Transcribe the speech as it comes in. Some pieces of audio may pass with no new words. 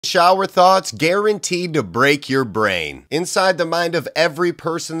Shower thoughts guaranteed to break your brain. Inside the mind of every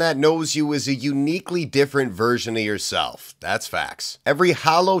person that knows you is a uniquely different version of yourself. That's facts. Every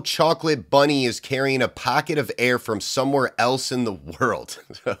hollow chocolate bunny is carrying a pocket of air from somewhere else in the world.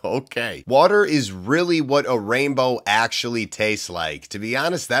 Okay. Water is really what a rainbow actually tastes like. To be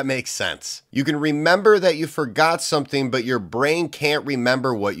honest, that makes sense. You can remember that you forgot something, but your brain can't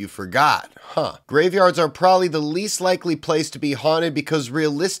remember what you forgot. Huh. Graveyards are probably the least likely place to be haunted because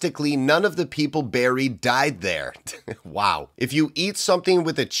realistically, none of the people buried died there. Wow. If you eat something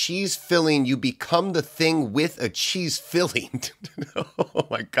with a cheese filling, you become the thing with a cheese filling. Oh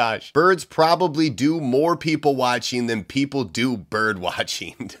my gosh. Birds probably do more people watching than people do bird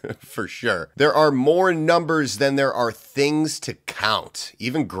watching, for sure. There are more numbers than there are things to count,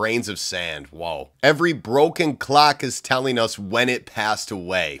 even grains of sand. Whoa. Every broken clock is telling us when it passed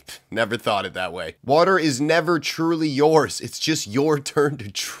away. Never thought it that way. Water is never truly yours. It's just your turn to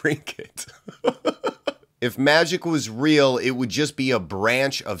drink it. If magic was real, it would just be a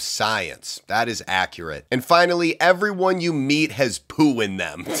branch of science. That is accurate. And finally, everyone you meet has poo in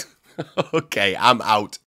them. Okay, I'm out.